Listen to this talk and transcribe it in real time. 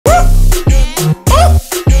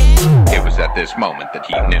this moment that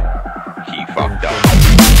he knew he fucked up.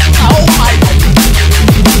 Oh my God.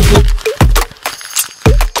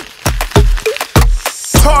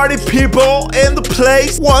 Party people in the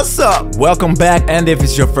place, what's up? Welcome back, and if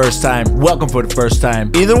it's your first time, welcome for the first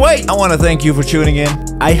time. Either way, I want to thank you for tuning in.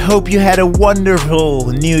 I hope you had a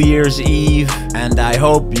wonderful New Year's Eve, and I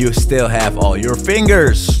hope you still have all your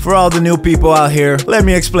fingers. For all the new people out here, let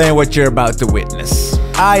me explain what you're about to witness.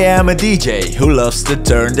 I am a DJ who loves to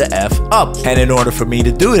turn the F up, and in order for me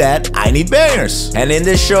to do that, I need bangers. And in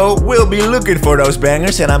this show, we'll be looking for those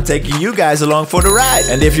bangers, and I'm taking you guys along for the ride.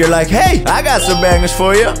 And if you're like, hey, I got some bangers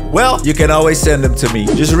for you, well, you can always send them to me.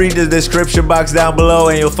 Just read the description box down below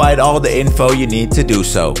and you'll find all the info you need to do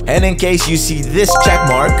so. And in case you see this check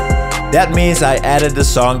mark, that means I added the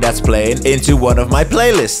song that's playing into one of my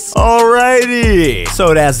playlists. Alrighty,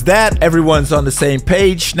 so that's that. Everyone's on the same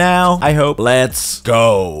page now, I hope. Let's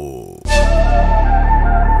go.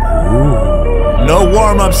 Ooh. No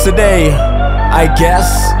warm-ups today, I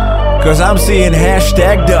guess, cause I'm seeing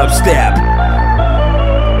hashtag dubstep.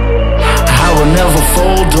 I will never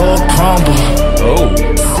fold or crumble. Oh.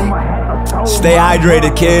 Stay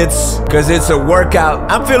hydrated, kids, cause it's a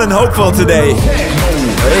workout. I'm feeling hopeful today.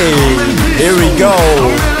 Hey, here we go.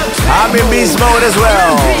 I'm in beast mode as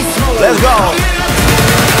well. Let's go.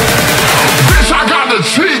 Bitch, I got the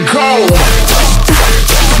cheat code.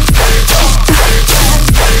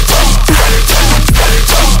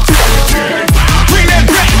 Bring that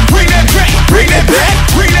back, bring that back, bring that back,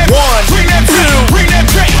 bring that one, bring that two, bring that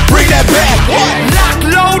back, bring that back. Lock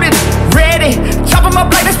loaded, ready. Chop 'em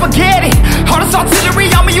up like the spaghetti. All this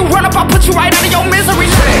artillery on me, you run up, I'll put you right out of your misery.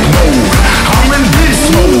 I'm in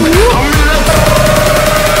beast mode. I'm in the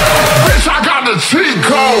bitch, I got the cheat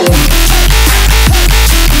code.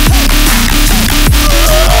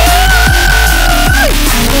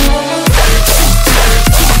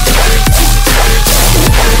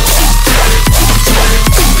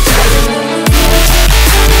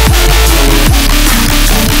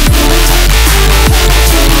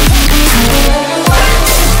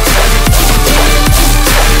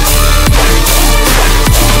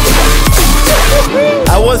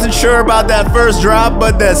 I wasn't sure about that first drop,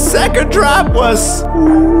 but the second drop was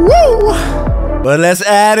woo. But let's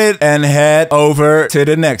add it and head over to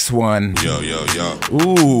the next one. Yo, yo, yo.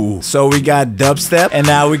 Ooh, so we got dubstep and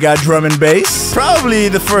now we got drum and bass. Probably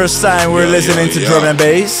the first time we're listening to drum and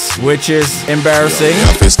bass, which is embarrassing. You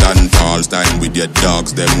have to stand tall, stand with your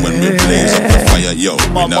dogs, then when we blaze up the fire, yo.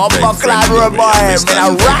 We not beg friend, yo. We have to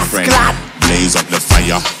stand with friend. Blaze up the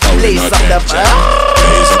fire. Blaze up the fire.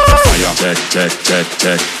 Blaze up the fire. Check, check, check,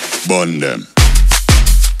 check. Burn them.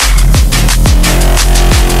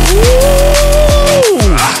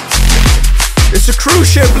 It's a cruise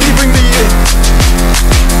ship leaving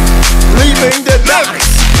the docks.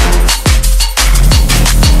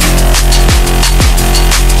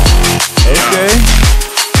 Okay.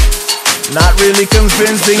 Not really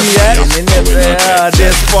convincing yet.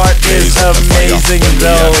 This part is amazing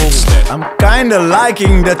though. I'm kinda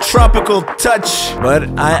liking the tropical touch, but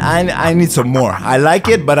I need some more. I like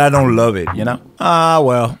it, but I don't love it, you know? Ah,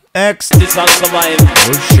 well. Next. This song survive.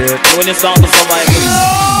 Oh shit. When this song survive.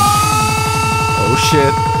 Oh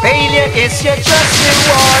shit. Failure is your just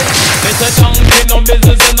reward. It's a champion, no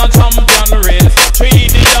business in a champion race.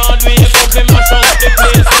 3D hard way, so they mash up the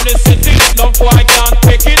place. In the city, no boy can't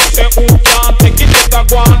take it. Say who can't take it, take a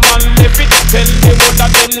go on and lift it. Tell the one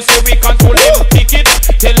of them, say we control him, pick it.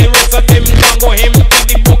 Tell the rest of them, can go him to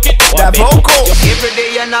the bucket. That vocal. Every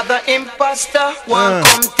day another imposter. One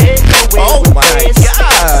come take away. Oh my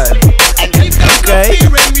god. Okay.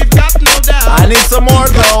 I need some more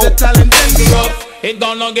though. It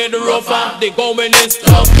gonna get rougher, the going is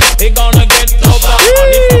tough. It gonna get tougher.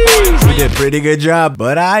 We did a pretty good job,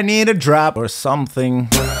 but I need a drop or something.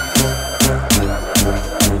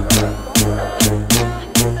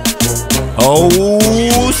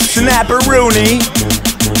 Oh, snapper-rooney.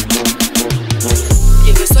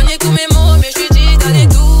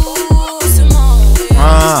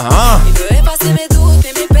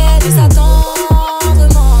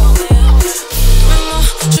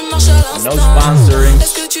 No sponsoring.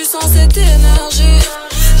 Est-ce que tu sens cette énergie?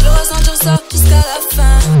 Je veux ressentir ça jusqu'à la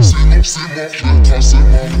fin.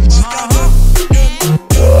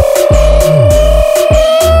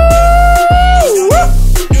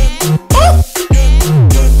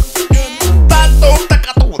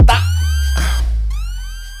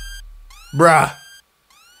 Bruh.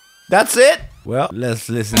 That's it? Well, let's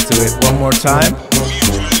listen to it one more time.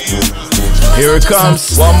 Here it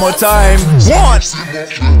comes. One more time. 1,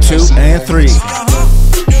 2, and 3.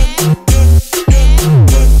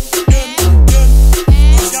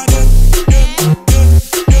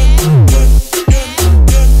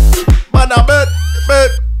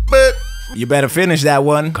 better finish that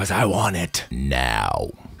one, cause I want it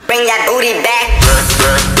now. Bring that booty back.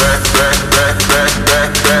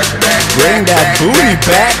 Bring that booty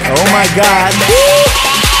back. Oh my God.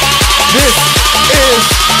 This is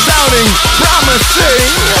sounding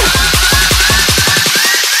promising.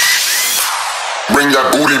 Bring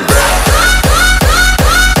that booty back.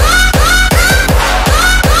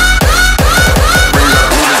 Bring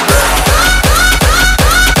that booty back.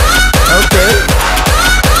 Okay.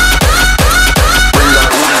 Bring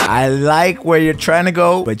that booty. I like where you're trying to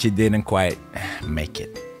go, but you didn't quite make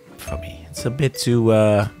it for me. It's a bit too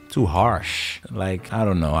harsh. Like, I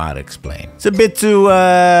don't know how to explain. It's a bit too,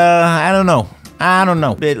 I don't know.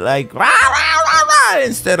 A bit like, rah, rah, rah, rah,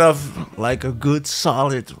 instead of like a good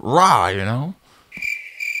solid rah, you know?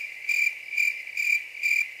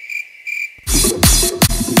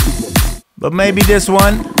 But maybe this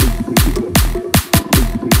one.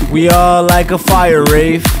 We all like a fire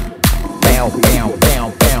rave. Bow, bow,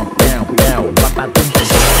 bow, bow, bow, bow.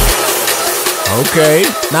 Okay,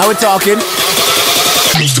 now we're talking.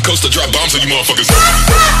 Coast to coast to drop bombs on you motherfuckers.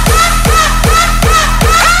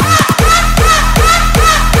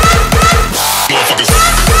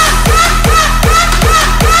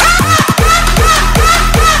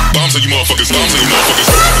 Bombs on you motherfuckers. Bombs on you motherfuckers.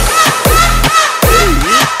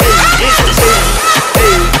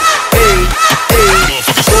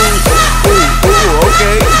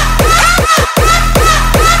 Okay.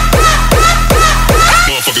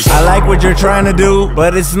 I like what you're trying to do,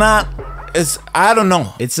 but it's not. It's, I don't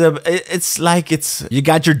know. It's like you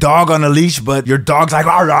got your dog on a leash, but your dog's like,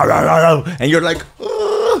 rah, rah, rah, rah, and you're like,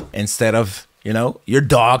 instead of, you know, your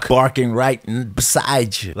dog barking right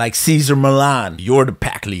beside you, like Caesar Milan. You're the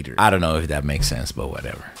pack leader. I don't know if that makes sense, but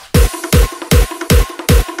whatever.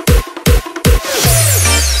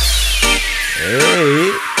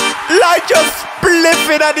 Hey, like just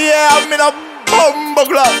spliffing at the air, I'm in a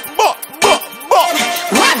bumbleclap.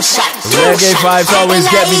 One shot. Reggae vibes always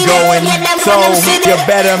get me going, so you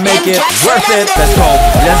better make it worth it. Let's go,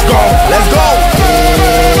 let's go, let's go.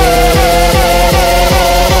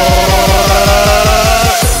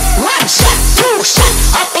 One shot, two shot,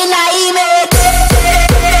 up in the email.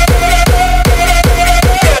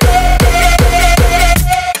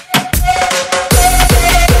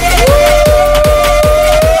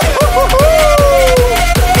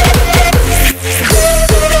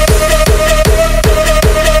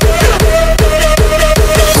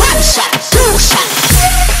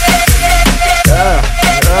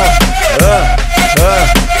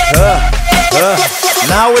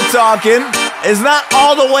 Now we're talking. It's not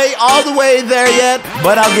all the way there yet,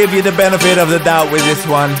 but I'll give you the benefit of the doubt with this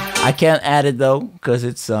one. I can't add it though, because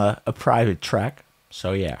it's a private track.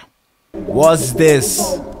 So yeah. What's this?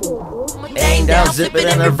 Ain't down, zip it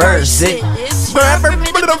and reverse it.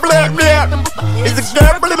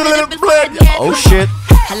 Oh shit.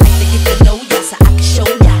 I like to get to know ya so I can show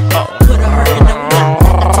ya. Put a hurt in the block.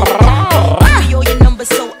 Give me all your numbers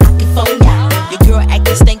so I can phone ya. Your girl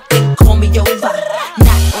acting stank, then call me over.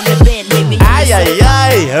 Knock on the bed, lay me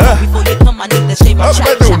before you come, I need to shave my chop.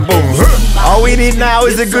 All we need now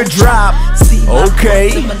is a good drop.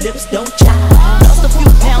 Okay. My lips don't chop. Lost a few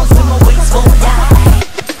pounds in my waist for ya.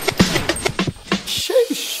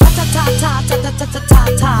 Sheesh.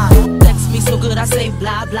 Ta-ta-ta-ta-ta-ta-ta-ta. Text me so good I say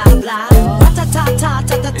blah blah blah.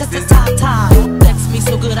 Ta-ta-ta-ta-ta-ta-ta-ta. Text me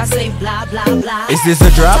so good I say blah blah blah. Is this a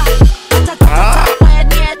drop?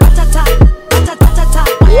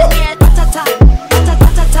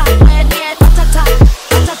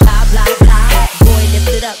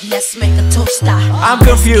 Let's make a toast. I'm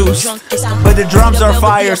confused, but the drums are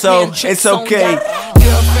fire, so it's okay.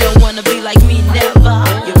 Girlfriend wanna be like me, never.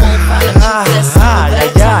 You won't find a chick that's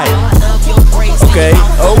okay,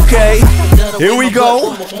 okay. Here we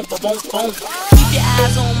go. Keep your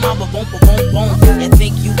eyes on my boom. And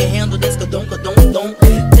think you can handle this, don't.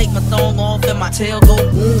 Take my thong off and my tail go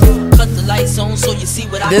boom. Cut the lights on so you see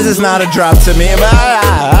what I This is not a drop to me.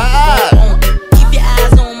 Keep your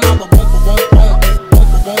eyes on my boom.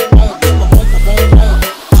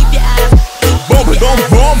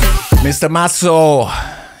 Mr. Masso,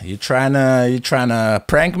 you tryna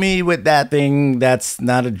prank me with that thing that's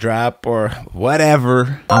not a drop or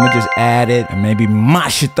whatever. I'ma just add it and maybe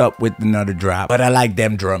mash it up with another drop. But I like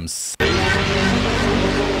them drums.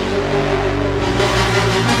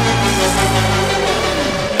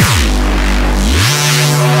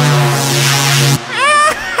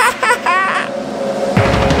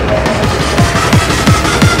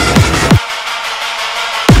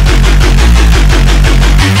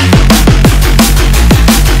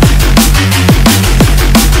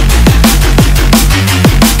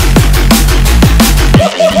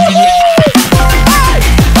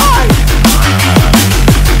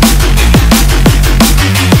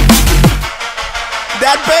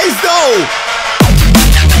 That bass though.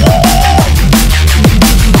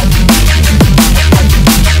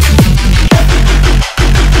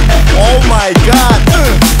 Oh my God.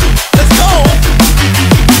 Let's go.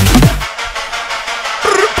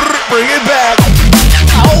 Bring it back.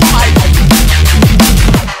 Oh my.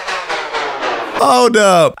 Hold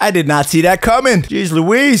up. I did not see that coming. Jeez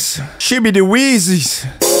Louise. Shibby the Weezies.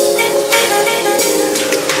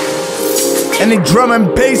 Any drum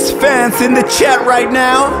and bass fans in the chat right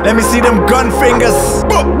now? Let me see them gun fingers.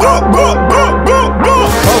 Okay.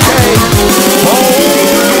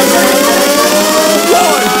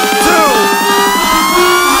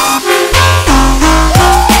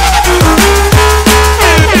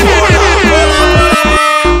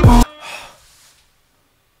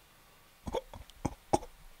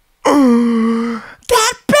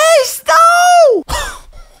 That bass though!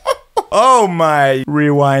 Oh my,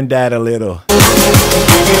 rewind that a little. Come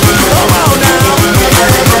on now!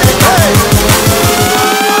 Hey.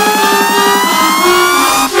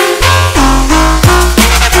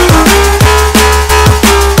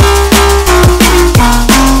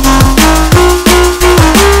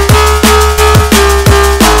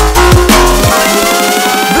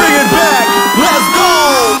 Bring it back! Let's go!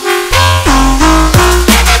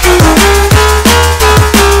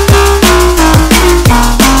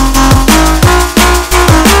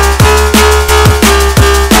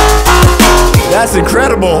 That's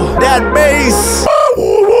incredible. That bass.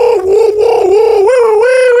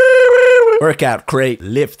 Workout crate.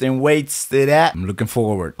 Lifting weights to that. I'm looking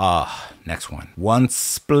forward. Next one. One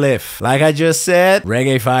spliff. Like I just said,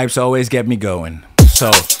 reggae vibes always get me going.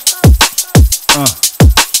 So,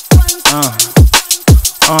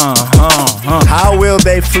 how will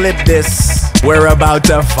they flip this? We're about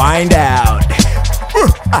to find out.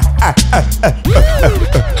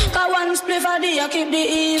 One spliff a day, keep the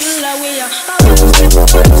evil away.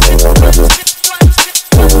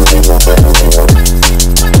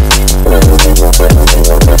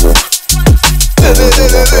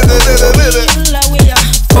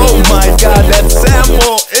 Oh my God, that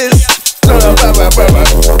sample is.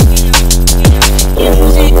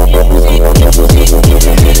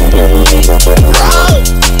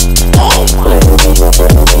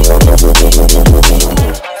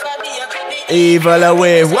 Evil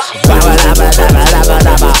away.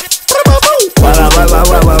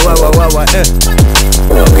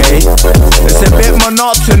 Okay, it's a bit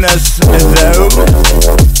monotonous though.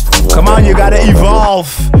 Come on, you gotta evolve.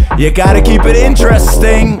 You gotta keep it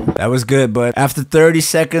interesting. That was good, but after 30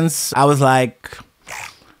 seconds, I was like,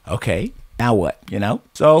 okay, now what, you know?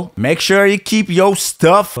 So make sure you keep your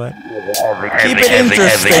stuff, but keep it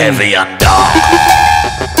interesting. Heavy on dog.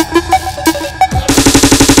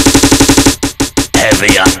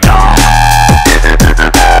 Heavy on dog.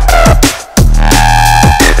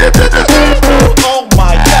 Oh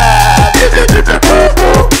my God.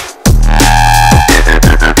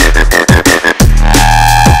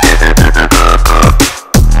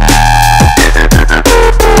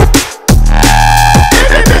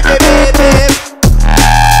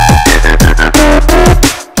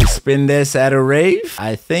 Spin this at a rave,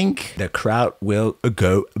 I think the crowd will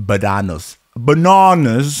go bananas.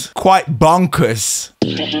 Bananas, quite bonkers.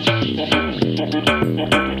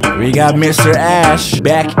 We got Mr. Ash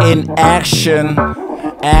back in action.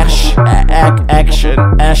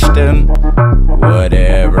 Ashton,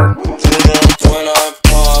 whatever. When I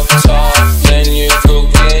popped off, then you go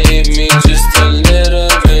gave me just a little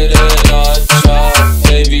bit of hot chop,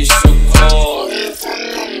 baby, so cold.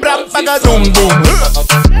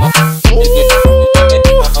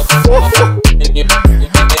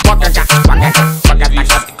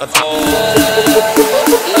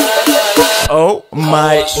 Oh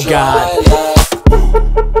my God.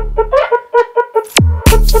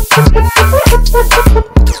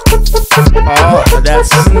 Oh, that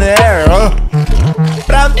snare, huh?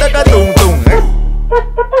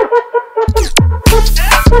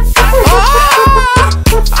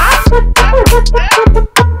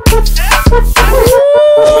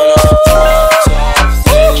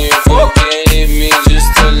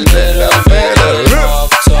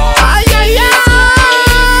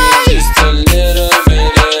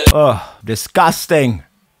 Oh, disgusting.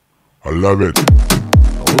 I love it.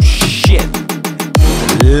 Oh shit.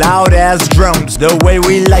 Loud ass drums, the way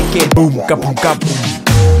we like it. Boom, kaboom, kaboom.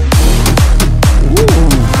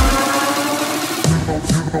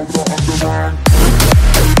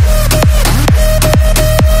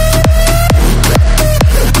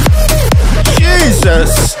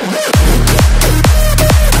 Jesus.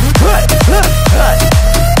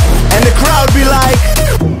 And the crowd be like,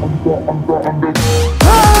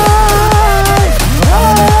 hey, hey.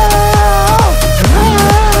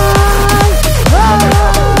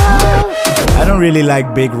 really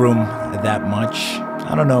like big room that much.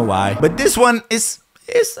 I don't know why, but this one is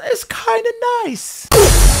kind of nice.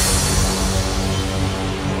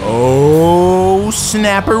 Oh,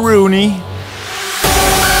 snapperoonie.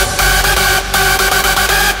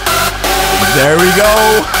 There we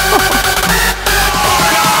go.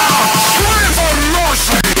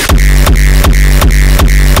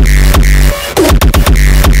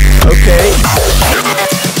 Okay.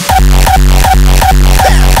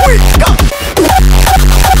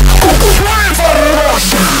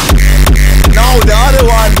 No, the other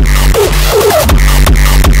one.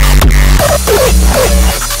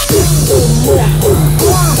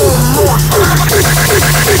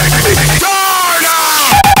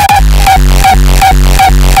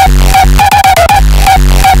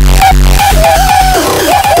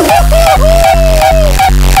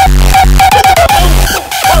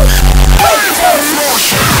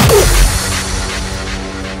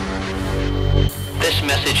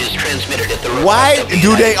 Why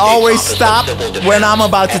do they always stop when I'm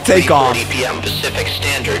about to take off? 40 p.m. Pacific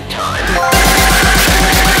Standard Time.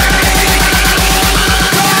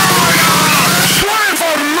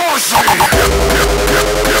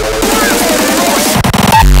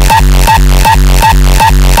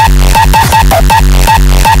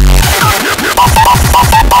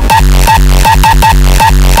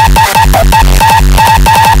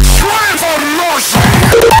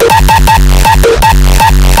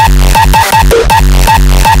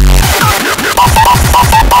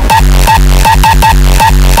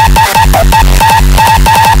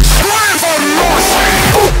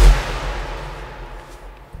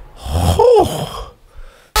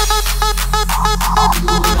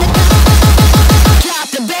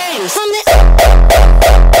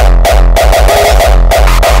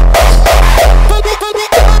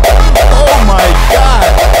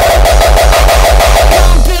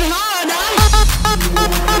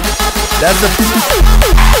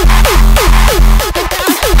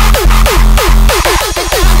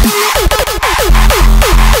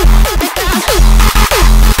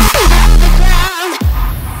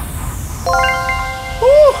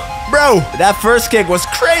 That first kick was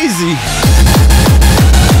crazy.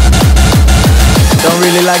 Don't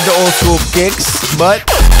really like the old school kicks, but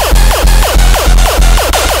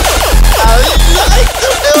I like the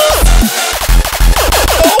new.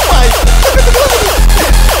 Oh my!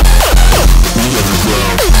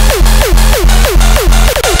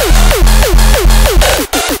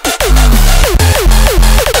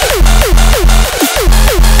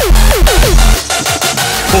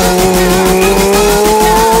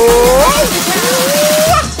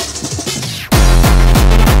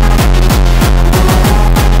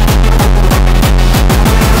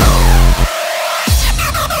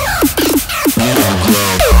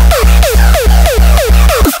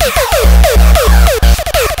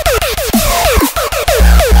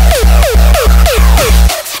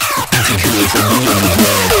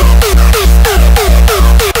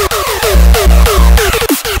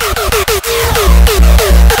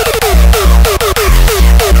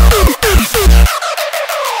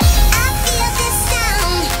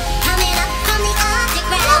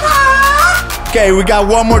 Okay, we got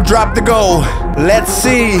one more drop to go. Let's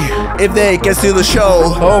see if they can steal the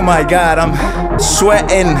show. Oh my god, I'm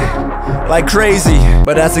sweating like crazy,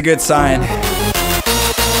 but that's a good sign.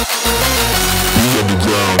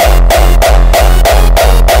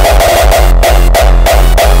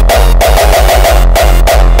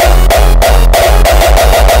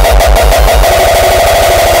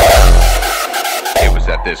 It was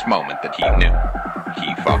at this moment that he knew.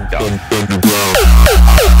 He fucked up.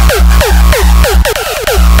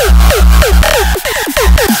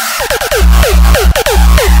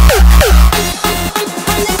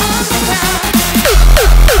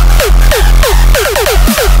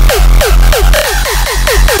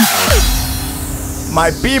 My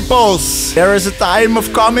peoples, there is a time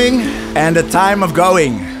of coming and a time of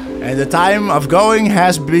going. And the time of going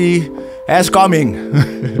has coming.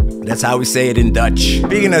 That's how we say it in Dutch.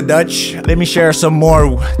 Speaking of Dutch, let me share some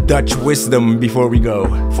more Dutch wisdom before we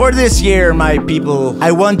go. For this year, my people,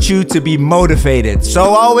 I want you to be motivated. So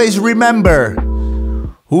always remember,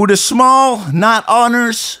 who the small not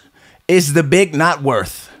honors is the big not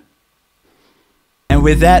worth. And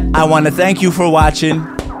with that, I want to thank you for watching.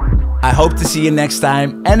 I hope to see you next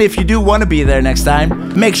time. And if you do want to be there next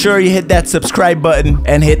time, make sure you hit that subscribe button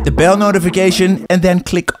and hit the bell notification and then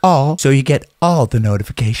click all so you get all the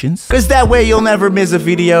notifications. Because that way you'll never miss a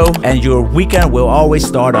video and your weekend will always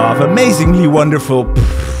start off amazingly wonderful.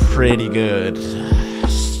 Pretty good.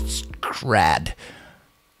 Crad.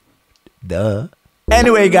 Duh.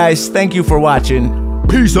 Anyway guys, thank you for watching.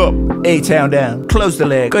 Peace up. A-Town down. Close the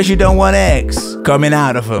leg, cause you don't want X coming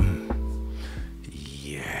out of him.